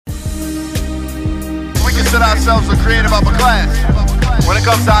consider ourselves a creative upper class. When it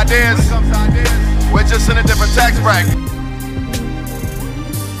comes to ideas, we're just in a different tax bracket.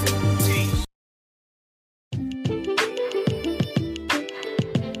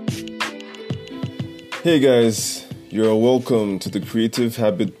 Hey guys, you're welcome to the Creative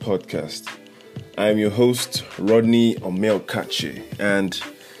Habit Podcast. I am your host, Rodney Omeokache, and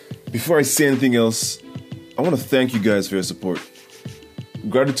before I say anything else, I want to thank you guys for your support.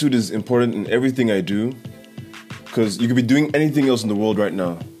 Gratitude is important in everything I do, because you could be doing anything else in the world right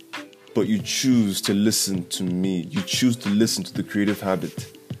now, but you choose to listen to me. You choose to listen to the Creative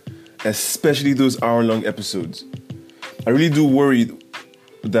Habit, especially those hour-long episodes. I really do worry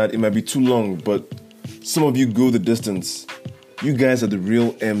that it might be too long, but some of you go the distance. You guys are the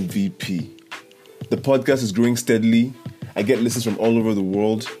real MVP. The podcast is growing steadily. I get listens from all over the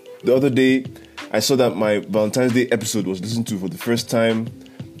world. The other day, I saw that my Valentine's Day episode was listened to for the first time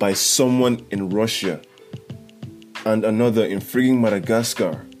by someone in Russia and another in frigging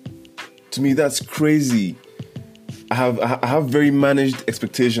Madagascar. To me, that's crazy. I have very managed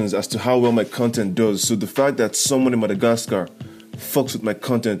expectations as to how well my content does. So the fact that someone in Madagascar fucks with my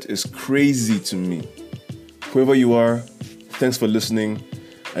content is crazy to me. Whoever you are, thanks for listening.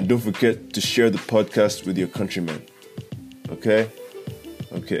 And don't forget to share the podcast with your countrymen. Okay?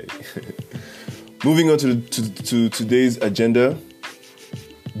 Moving on to today's agenda,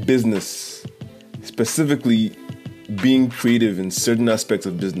 business. Specifically, being creative in certain aspects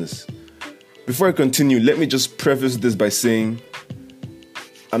of business. Before I continue, let me just preface this by saying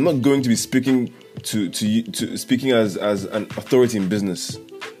I'm not going to be speaking speaking as an authority in business.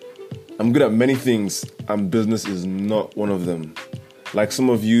 I'm good at many things, and business is not one of them. Like some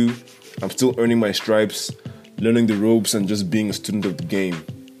of you, I'm still earning my stripes, learning the ropes, and just being a student of the game.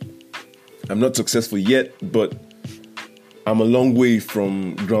 I'm not successful yet, but I'm a long way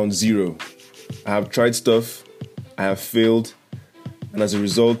from ground zero. I have tried stuff, I have failed, and as a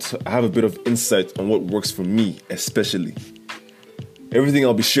result, I have a bit of insight on what works for me, especially. Everything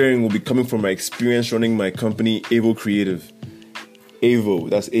I'll be sharing will be coming from my experience running my company, Avo Creative. Avo,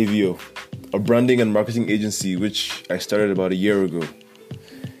 that's AVO, a branding and marketing agency which I started about a year ago.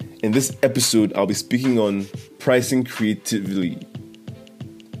 In this episode, I'll be speaking on pricing creatively.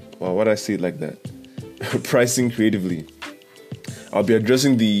 Wow, why did I say it like that? Pricing creatively. I'll be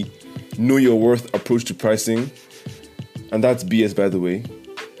addressing the know your worth approach to pricing, and that's BS, by the way.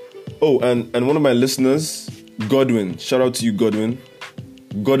 Oh, and one of my listeners, Godwin, shout out to you, Godwin.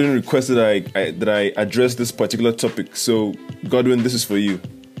 Godwin requested that I address this particular topic, so Godwin, this is for you.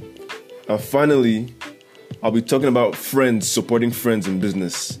 And finally, I'll be talking about friends supporting friends in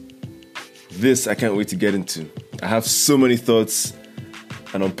business. This I can't wait to get into. I have so many thoughts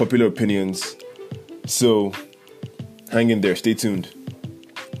and unpopular opinions, so hang in there, stay tuned.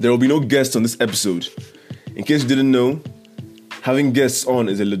 There will be no guests on this episode. In case you didn't know, having guests on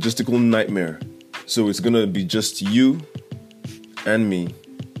is a logistical nightmare, so it's gonna be just you and me.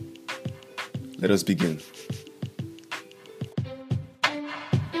 Let us begin.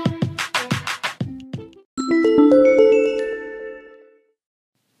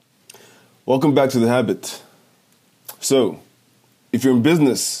 Welcome back to The Habit. So, if you're in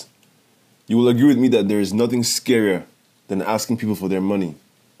business, you will agree with me that there is nothing scarier than asking people for their money,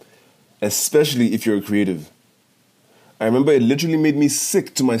 especially if you're a creative. I remember it literally made me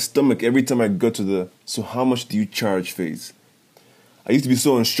sick to my stomach every time I got to the "so how much do you charge" phase. I used to be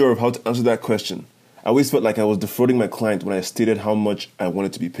so unsure of how to answer that question. I always felt like I was defrauding my client when I stated how much I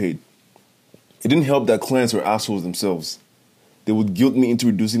wanted to be paid. It didn't help that clients were assholes themselves. They would guilt me into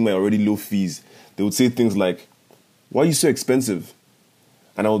reducing my already low fees. They would say things like, "Why are you so expensive?"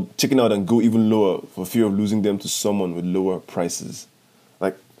 And I would chicken out and go even lower for fear of losing them to someone with lower prices.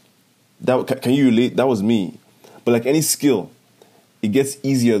 Like, that, can you relate? That was me. But like any skill, it gets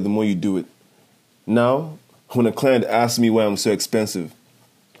easier the more you do it. Now, when a client asks me why I'm so expensive,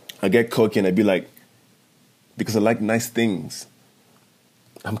 I get cocky and I be like, because I like nice things.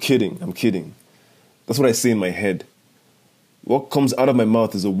 I'm kidding. That's what I say in my head. What comes out of my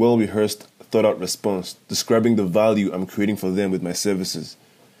mouth is a well-rehearsed, thought-out response describing the value I'm creating for them with my services.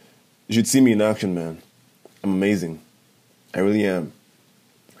 You should see me in action, man. I'm amazing. I really am.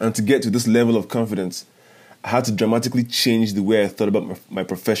 And to get to this level of confidence, I had to dramatically change the way I thought about my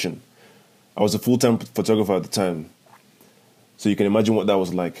profession. I was a full-time photographer at the time, so you can imagine what that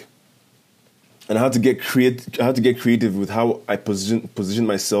was like. And I had to get creative with how I position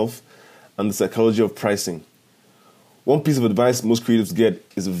myself and the psychology of pricing. One piece of advice most creatives get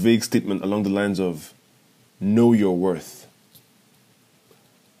is a vague statement along the lines of, know your worth.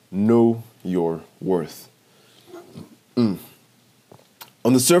 Know your worth.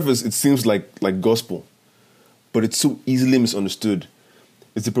 On the surface, it seems like gospel. but it's so easily misunderstood.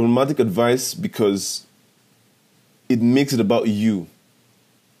 It's a problematic advice because it makes it about you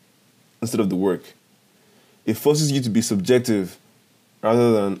instead of the work. It forces you to be subjective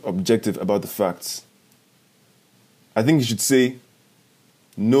rather than objective about the facts. I think you should say,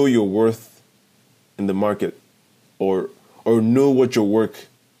 know your worth in the market, or know what your work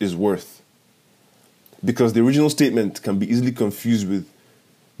is worth. Because the original statement can be easily confused with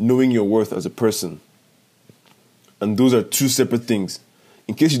knowing your worth as a person. And those are two separate things.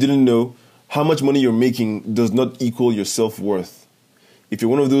 In case you didn't know, how much money you're making does not equal your self-worth. If you're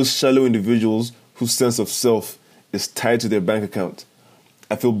one of those shallow individuals whose sense of self is tied to their bank account,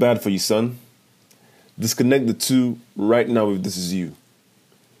 I feel bad for you, son. Disconnect the two right now if this is you.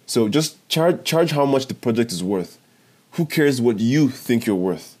 So just charge how much the project is worth. Who cares what you think you're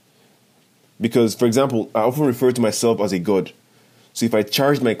worth? Because, for example, I often refer to myself as a god. So if I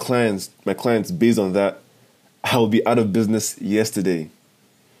charged my clients based on that, I'll be out of business yesterday.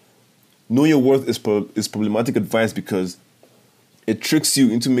 Know your worth is problematic advice because it tricks you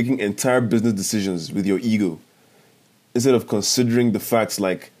into making entire business decisions with your ego instead of considering the facts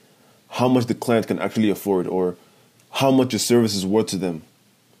like how much the client can actually afford or how much your service is worth to them.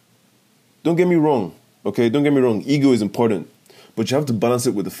 Don't get me wrong, okay? Don't get me wrong. Ego is important, but you have to balance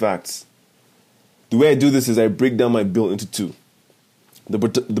it with the facts. The way I do this is I break down my bill into two. The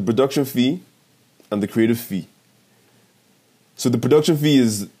production fee and the creative fee. So the production fee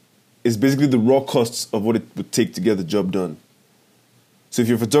is basically the raw costs of what it would take to get the job done. So if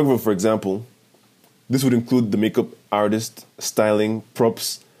you're a photographer, for example, this would include the makeup artist, styling,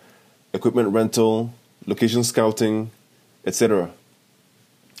 props, equipment rental, location scouting, etc.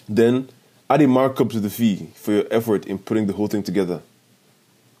 Then add a markup to the fee for your effort in putting the whole thing together.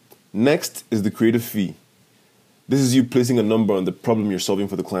 Next is the creative fee. This is you placing a number on the problem you're solving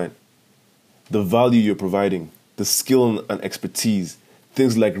for the client, the value you're providing, the skill and expertise,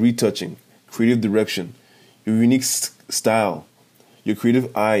 things like retouching, creative direction, your unique style, your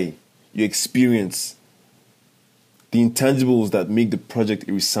creative eye, your experience, the intangibles that make the project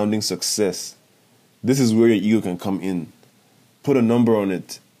a resounding success. This is where your ego can come in. Put a number on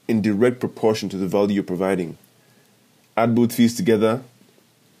it in direct proportion to the value you're providing. Add both fees together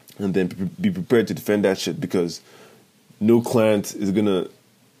and then be prepared to defend that shit because no client is going to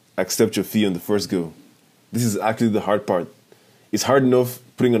accept your fee on the first go. This is actually the hard part. It's hard enough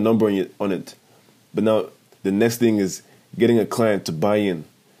putting a number on it. But now the next thing is getting a client to buy in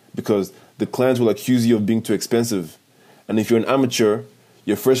because the client will accuse you of being too expensive. And if you're an amateur,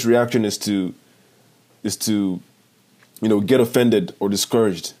 your first reaction is to get offended or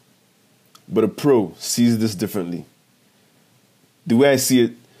discouraged. But a pro sees this differently. The way I see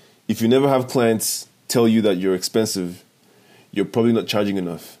it, if you never have clients tell you that you're expensive, you're probably not charging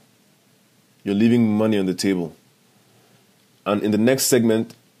enough. You're leaving money on the table. And in the next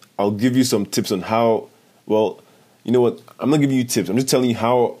segment, I'll give you some tips on how, well, you know what? I'm not giving you tips. I'm just telling you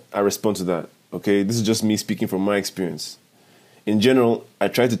how I respond to that. Okay? This is just me speaking from my experience. In general, I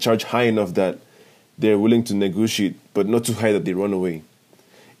try to charge high enough that they're willing to negotiate, but not too high that they run away.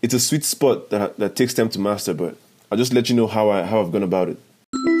 It's a sweet spot that takes time to master, but I'll just let you know how I've gone about it.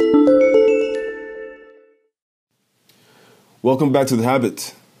 Welcome back to The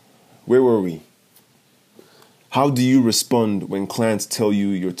Habit. Where were we? How do you respond when clients tell you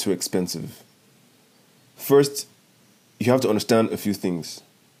you're too expensive? First, you have to understand a few things.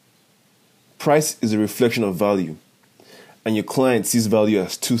 Price is a reflection of value, and your client sees value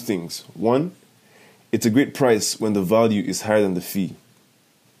as two things. One, it's a great price when the value is higher than the fee.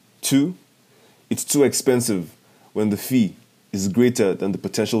 Two, it's too expensive when the fee is greater than the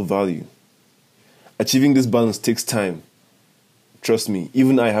potential value. Achieving this balance takes time. Trust me,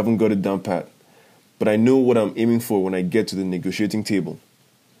 even I haven't got it down pat, but I know what I'm aiming for when I get to the negotiating table.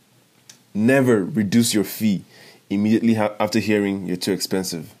 Never reduce your fee immediately after hearing you're too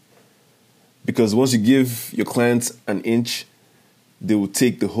expensive. Because once you give your clients an inch, they will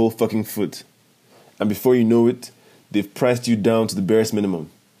take the whole fucking foot. And before you know it, they've priced you down to the barest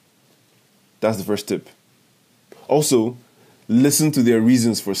minimum. That's the first tip. Also, listen to their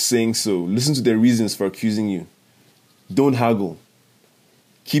reasons for saying so. Listen to their reasons for accusing you. Don't haggle.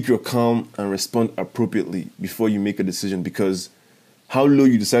 Keep your calm and respond appropriately before you make a decision because how low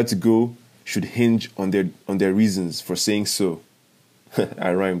you decide to go should hinge on their reasons for saying so.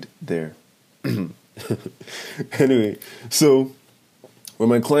 I rhymed there. Anyway, so when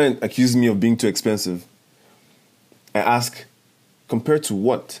my client accuses me of being too expensive, I ask, compared to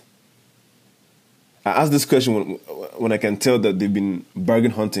what? I ask this question when I can tell that they've been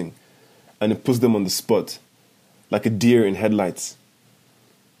bargain hunting and it puts them on the spot, like a deer in headlights.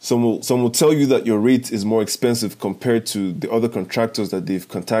 Some will tell you that your rate is more expensive compared to the other contractors that they've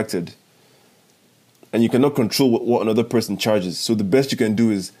contacted. And you cannot control what another person charges. So the best you can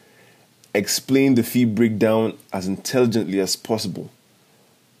do is explain the fee breakdown as intelligently as possible,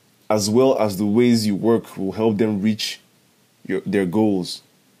 as well as the ways you work will help them reach their goals.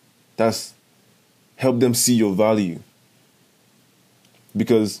 That's help them see your value.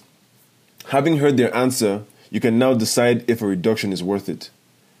 Because having heard their answer, you can now decide if a reduction is worth it.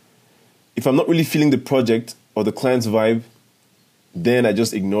 If I'm not really feeling the project or the client's vibe, then I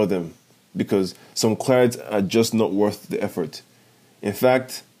just ignore them, because some clients are just not worth the effort. In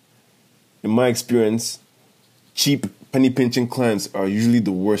fact, in my experience, cheap penny pinching clients are usually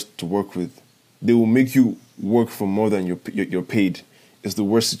the worst to work with. They will make you work for more than you're paid. It's the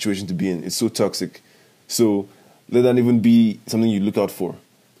worst situation to be in. It's so toxic. So let that even be something you look out for.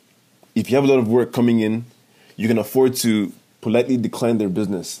 If you have a lot of work coming in, you can afford to politely decline their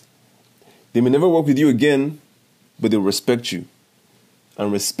business. They may never work with you again, but they'll respect you.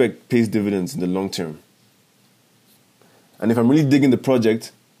 And respect pays dividends in the long term. And if I'm really digging the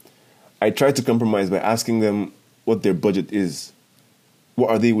project, I try to compromise by asking them what their budget is. What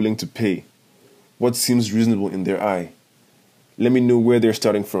are they willing to pay? What seems reasonable in their eye? Let me know where they're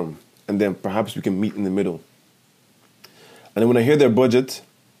starting from, and then perhaps we can meet in the middle. And then when I hear their budget,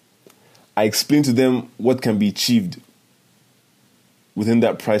 I explain to them what can be achieved within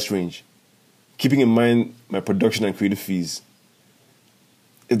that price range, keeping in mind my production and creative fees.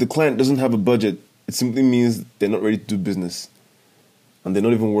 If the client doesn't have a budget, it simply means they're not ready to do business, and they're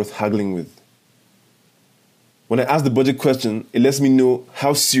not even worth haggling with. When I ask the budget question, it lets me know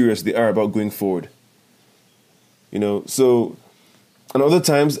how serious they are about going forward. And other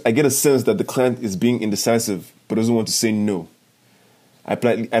times I get a sense that the client is being indecisive but doesn't want to say no. I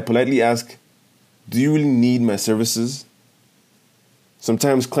politely ask, do you really need my services?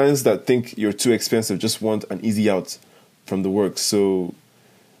 Sometimes clients that think you're too expensive just want an easy out from the work. So,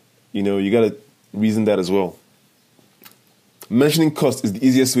 you got to reason that as well. Mentioning cost is the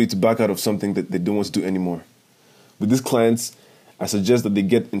easiest way to back out of something that they don't want to do anymore. With these clients, I suggest that they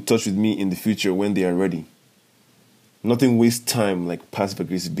get in touch with me in the future when they are ready. Nothing wastes time like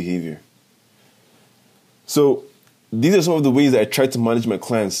passive-aggressive behavior. So, these are some of the ways that I try to manage my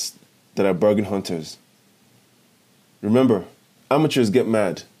clients that are bargain hunters. Remember, amateurs get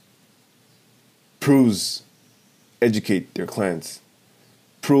mad. Pros educate their clients.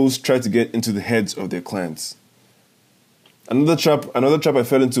 Pros try to get into the heads of their clients. Another trap I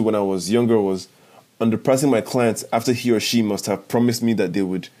fell into when I was younger was underpricing my clients after he or she must have promised me that they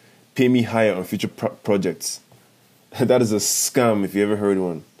would pay me higher on future projects. That is a scam if you ever heard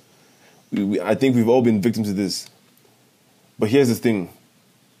one. I think we've all been victims to this. But here's the thing,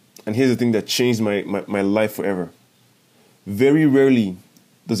 and here's the thing that changed my life forever. Very rarely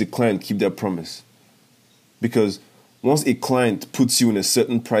does a client keep their promise. Because once a client puts you in a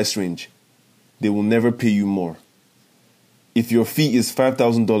certain price range, they will never pay you more. If your fee is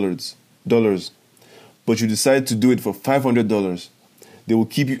 $5,000, but you decide to do it for $500, they will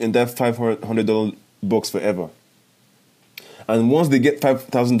keep you in that $500 box forever. And once they get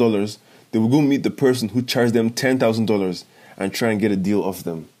 $5,000, they will go meet the person who charged them $10,000 and try and get a deal off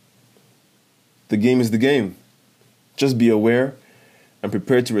them. The game is the game. Just be aware and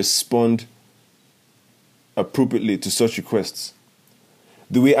prepare to respond appropriately to such requests.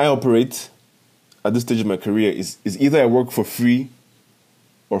 The way I operate at this stage of my career is either I work for free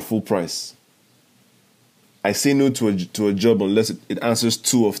or full price. I say no to a job unless it answers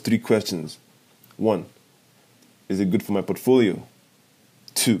 2 of 3 questions. 1, is it good for my portfolio?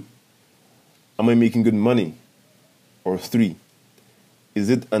 2, am I making good money? Or 3, is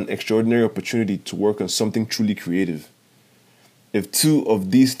it an extraordinary opportunity to work on something truly creative? If 2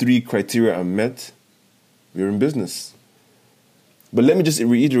 of these 3 criteria are met, we're in business. But let me just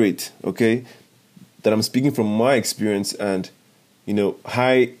reiterate, okay, that I'm speaking from my experience and,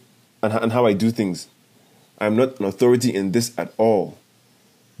 how I do things. I'm not an authority in this at all.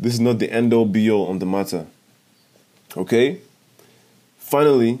 This is not the end-all be-all on the matter. Okay?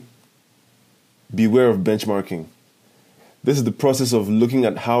 Finally, beware of benchmarking. This is the process of looking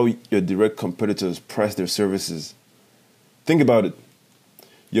at how your direct competitors price their services. Think about it.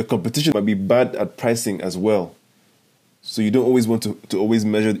 Your competition might be bad at pricing as well. So you don't always want to always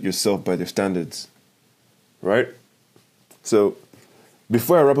measure yourself by their standards. Right? So,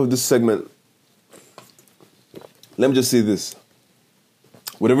 before I wrap up this segment, let me just say this.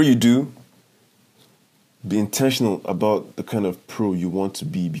 Whatever you do, be intentional about the kind of pro you want to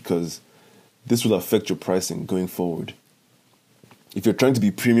be, because this will affect your pricing going forward. If you're trying to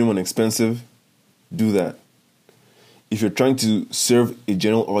be premium and expensive, do that. If you're trying to serve a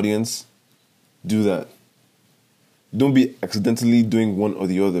general audience, do that. Don't be accidentally doing one or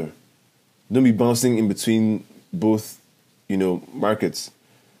the other. Don't be bouncing in between both, markets.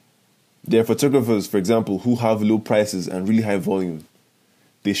 There are photographers, for example, who have low prices and really high volume.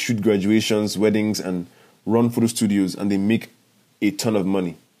 They shoot graduations, weddings, and run photo studios, and they make a ton of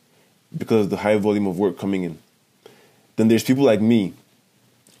money because of the high volume of work coming in. Then there's people like me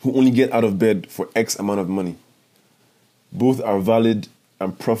who only get out of bed for X amount of money. Both are valid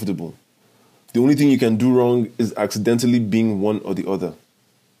and profitable. The only thing you can do wrong is accidentally being one or the other.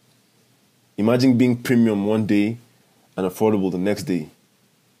 Imagine being premium one day and affordable the next day.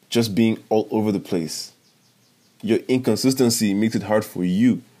 Just being all over the place. Your inconsistency makes it hard for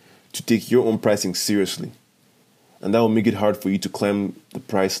you to take your own pricing seriously. And that will make it hard for you to climb the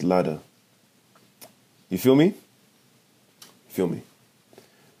price ladder. You feel me? Feel me.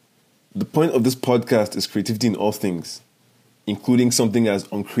 The point of this podcast is creativity in all things, including something as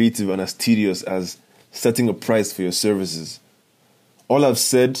uncreative and as tedious as setting a price for your services. All I've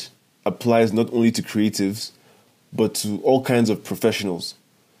said applies not only to creatives, but to all kinds of professionals.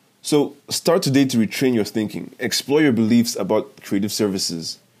 So start today to retrain your thinking. Explore your beliefs about creative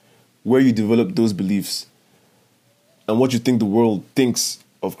services, where you develop those beliefs, and what you think the world thinks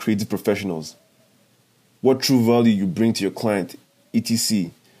of creative professionals. What true value you bring to your client, etc.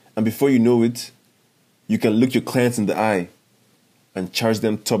 And before you know it, you can look your clients in the eye and charge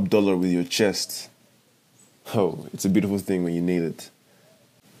them top dollar with your chest. Oh, it's a beautiful thing when you nail it.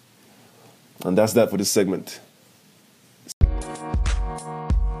 And that's that for this segment.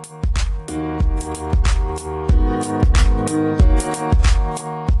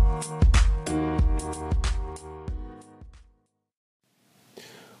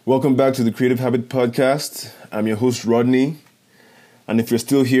 Welcome back to the Creative Habit Podcast. I'm your host, Rodney. And if you're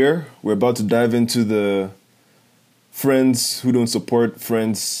still here, we're about to dive into the Friends Who Don't Support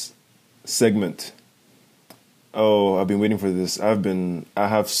Friends segment. Oh, I've been waiting for this. I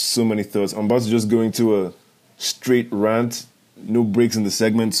have so many thoughts. I'm about to just go into a straight rant, no breaks in the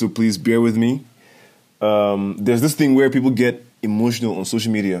segment, so please bear with me. There's this thing where people get emotional on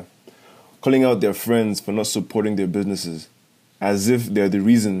social media, calling out their friends for not supporting their businesses, as if they're the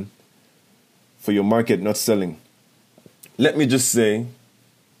reason for your market not selling. Let me just say,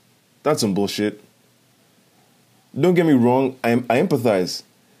 that's some bullshit. Don't get me wrong, I empathize.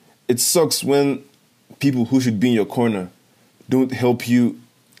 It sucks when people who should be in your corner don't help you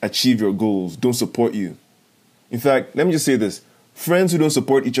achieve your goals, don't support you. In fact, let me just say this. Friends who don't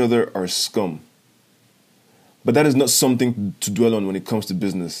support each other are scum. But that is not something to dwell on when it comes to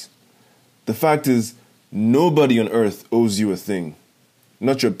business. The fact is, nobody on earth owes you a thing.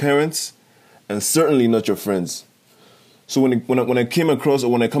 Not your parents, and certainly not your friends. So when I come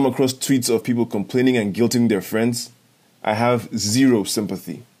across tweets of people complaining and guilting their friends, I have zero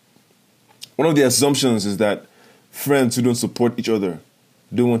sympathy. One of the assumptions is that friends who don't support each other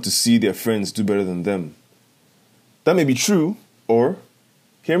don't want to see their friends do better than them. That may be true, or,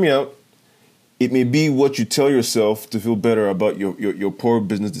 hear me out, it may be what you tell yourself to feel better about your poor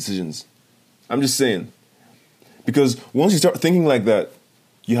business decisions. I'm just saying. Because once you start thinking like that,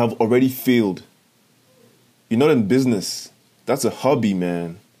 you have already failed. You're not in business. That's a hobby,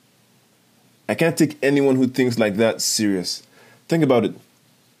 man. I can't take anyone who thinks like that serious. Think about it.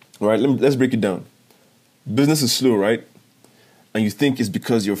 All right, let's break it down. Business is slow, right? And you think it's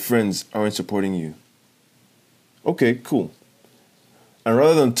because your friends aren't supporting you. Okay, cool. And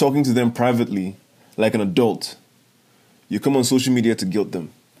rather than talking to them privately, like an adult, you come on social media to guilt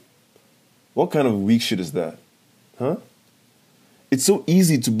them. What kind of weak shit is that? Huh? It's so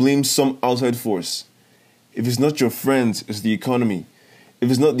easy to blame some outside force. If it's not your friends, it's the economy. If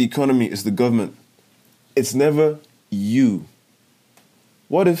it's not the economy, it's the government. It's never you.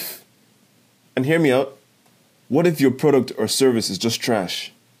 What if, and hear me out, what if your product or service is just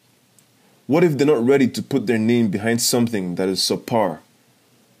trash? What if they're not ready to put their name behind something that is subpar?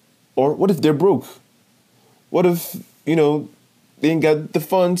 Or what if they're broke? What if, they ain't got the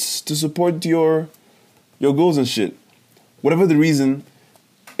funds to support your goals and shit? Whatever the reason,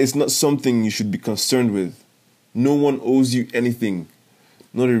 it's not something you should be concerned with. No one owes you anything.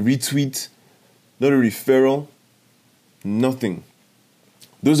 Not a retweet, not a referral, nothing.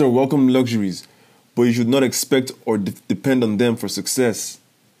 Those are welcome luxuries, but you should not expect or depend on them for success.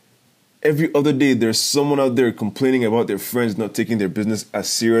 Every other day, there's someone out there complaining about their friends not taking their business as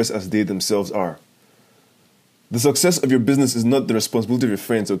serious as they themselves are. The success of your business is not the responsibility of your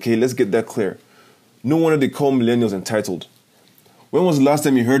friends, okay? Let's get that clear. No wonder they call millennials entitled. When was the last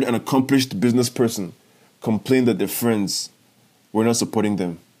time you heard an accomplished business person complain that their friends were not supporting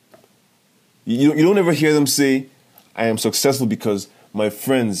them? You don't ever hear them say, I am successful because my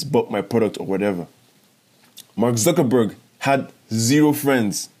friends bought my product or whatever. Mark Zuckerberg had 0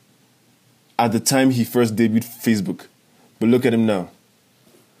 friends at the time he first debuted Facebook. But look at him now.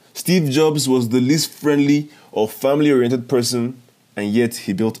 Steve Jobs was the least friendly or family-oriented person, and yet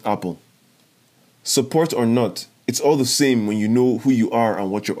he built Apple. Support or not, it's all the same when you know who you are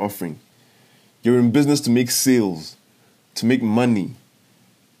and what you're offering. You're in business to make sales, to make money,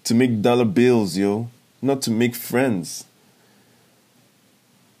 to make dollar bills, yo, not to make friends.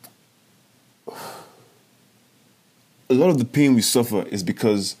 A lot of the pain we suffer is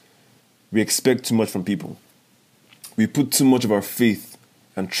because we expect too much from people. We put too much of our faith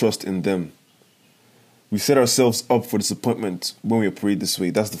and trust in them. We set ourselves up for disappointment when we operate this way.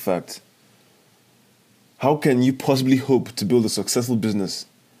 That's the fact. How can you possibly hope to build a successful business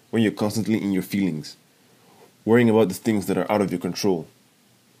when you're constantly in your feelings, worrying about the things that are out of your control?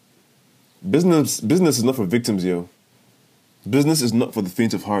 Business is not for victims, yo. Business is not for the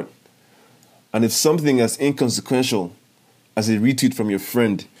faint of heart. And if something as inconsequential as a retweet from your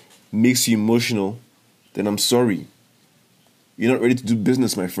friend makes you emotional, then I'm sorry. You're not ready to do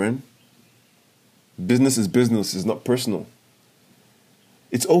business, my friend. Business, it's not personal.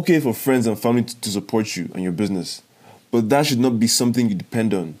 It's okay for friends and family to support you and your business, but that should not be something you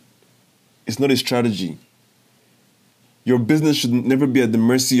depend on. It's not a strategy. Your business should never be at the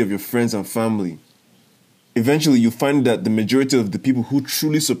mercy of your friends and family. Eventually, you'll find that the majority of the people who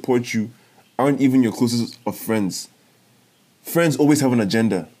truly support you aren't even your closest of friends. Friends always have an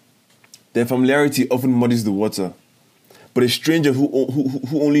agenda. Their familiarity often muddies the water. But a stranger who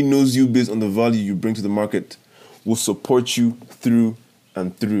only knows you based on the value you bring to the market will support you through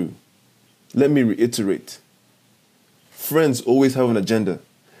and through. Let me reiterate. Friends always have an agenda.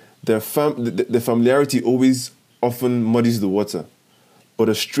 Their familiarity always often muddies the water. But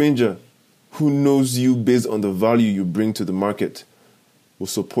a stranger who knows you based on the value you bring to the market will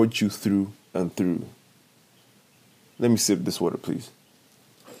support you through and through. Let me sip this water, please.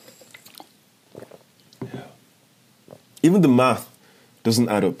 Even the math doesn't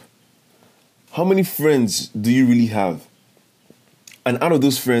add up. How many friends do you really have? And out of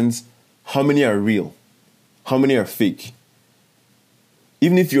those friends, how many are real? How many are fake?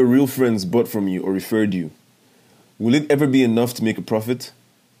 Even if your real friends bought from you or referred you, will it ever be enough to make a profit?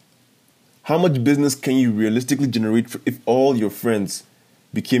 How much business can you realistically generate if all your friends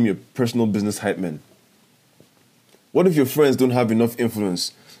became your personal business hype men? What if your friends don't have enough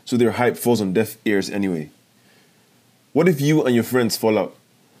influence, so their hype falls on deaf ears anyway? What if you and your friends fall out?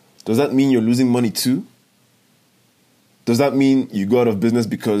 Does that mean you're losing money too? Does that mean you go out of business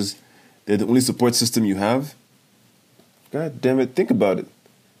because they're the only support system you have? God damn it, think about it.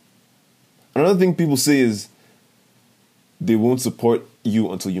 Another thing people say is they won't support you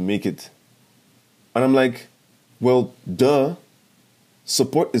until you make it. And I'm like, well, duh.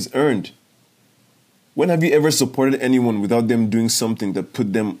 Support is earned. When have you ever supported anyone without them doing something that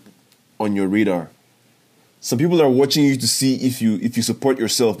put them on your radar? Some people are watching you to see if you support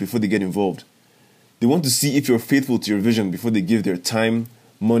yourself before they get involved. They want to see if you're faithful to your vision before they give their time,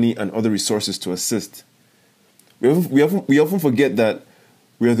 money, and other resources to assist. We often forget that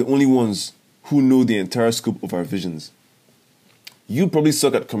we are the only ones who know the entire scope of our visions. You probably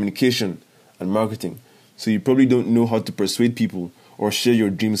suck at communication and marketing, so you probably don't know how to persuade people or share your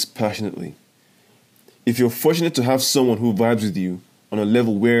dreams passionately. If you're fortunate to have someone who vibes with you on a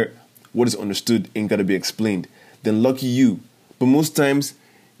level where what is understood ain't gotta be explained, then lucky you. But most times,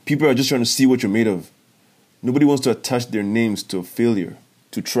 people are just trying to see what you're made of. Nobody wants to attach their names to a failure,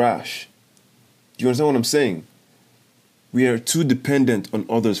 to trash. Do you understand what I'm saying? We are too dependent on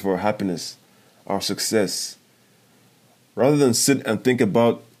others for our happiness, our success. Rather than sit and think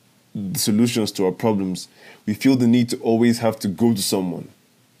about the solutions to our problems, we feel the need to always have to go to someone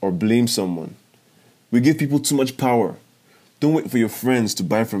or blame someone. We give people too much power. Don't wait for your friends to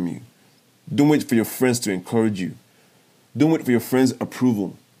buy from you. Don't wait for your friends to encourage you. Don't wait for your friends'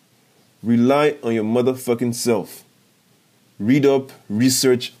 approval. Rely on your motherfucking self. Read up,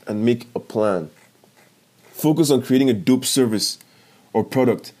 research, and make a plan. Focus on creating a dope service or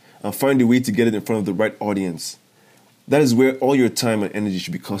product and find a way to get it in front of the right audience. That is where all your time and energy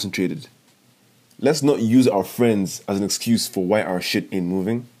should be concentrated. Let's not use our friends as an excuse for why our shit ain't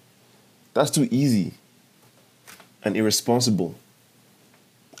moving. That's too easy and irresponsible.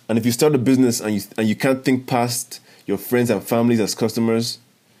 And if you start a business and you can't think past your friends and families as customers,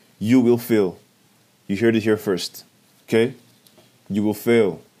 you will fail. You heard it here first. Okay? You will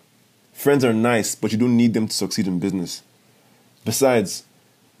fail. Friends are nice, but you don't need them to succeed in business. Besides,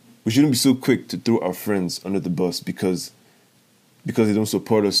 we shouldn't be so quick to throw our friends under the bus because they don't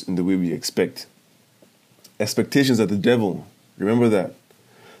support us in the way we expect. Expectations are the devil. Remember that.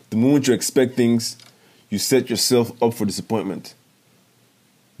 The moment you expect things, you set yourself up for disappointment.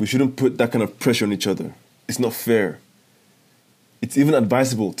 We shouldn't put that kind of pressure on each other. It's not fair. It's even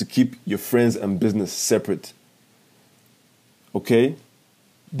advisable to keep your friends and business separate. Okay?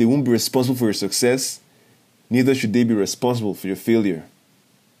 They won't be responsible for your success. Neither should they be responsible for your failure.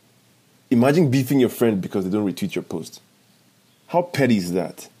 Imagine beefing your friend because they don't retweet your post. How petty is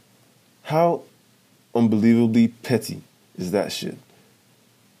that? How unbelievably petty is that shit?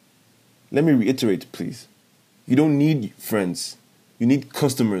 Let me reiterate, please. You don't need friends. You need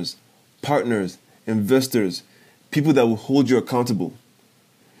customers, partners, investors, people that will hold you accountable.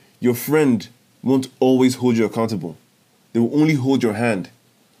 Your friend won't always hold you accountable. They will only hold your hand,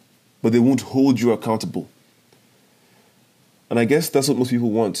 but they won't hold you accountable. And I guess that's what most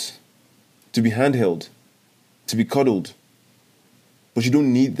people want. To be handheld, to be cuddled. But you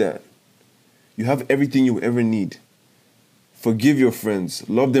don't need that. You have everything you will ever need. Forgive your friends,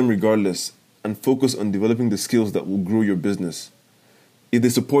 love them regardless, and focus on developing the skills that will grow your business. If they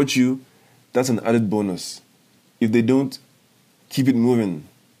support you, that's an added bonus. If they don't, keep it moving.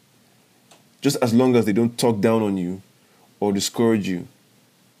 Just as long as they don't talk down on you or discourage you.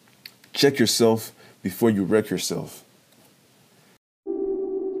 Check yourself before you wreck yourself.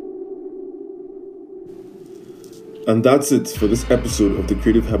 And that's it for this episode of the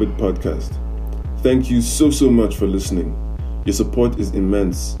Creative Habit Podcast. Thank you so much for listening. Your support is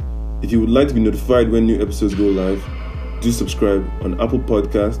immense. If you would like to be notified when new episodes go live, do subscribe on Apple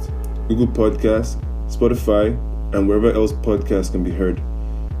Podcasts, Google Podcasts, Spotify, and wherever else podcasts can be heard.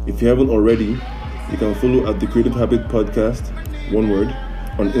 If you haven't already, you can follow at the Creative Habit Podcast, one word,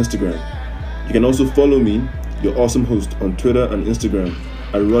 on Instagram. You can also follow me, your awesome host, on Twitter and Instagram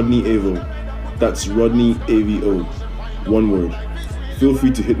at Rodney Avo. That's Rodney AVO, one word. Feel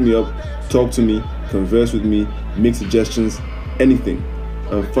free to hit me up, talk to me, converse with me, make suggestions, anything.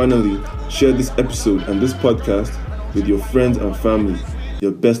 And finally, share this episode and this podcast with your friends and family,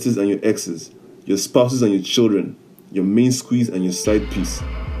 your besties and your exes, your spouses and your children, your main squeeze and your side piece.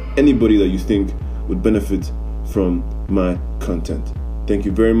 Anybody that you think would benefit from my content. Thank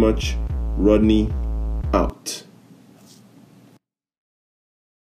you very much. Rodney out.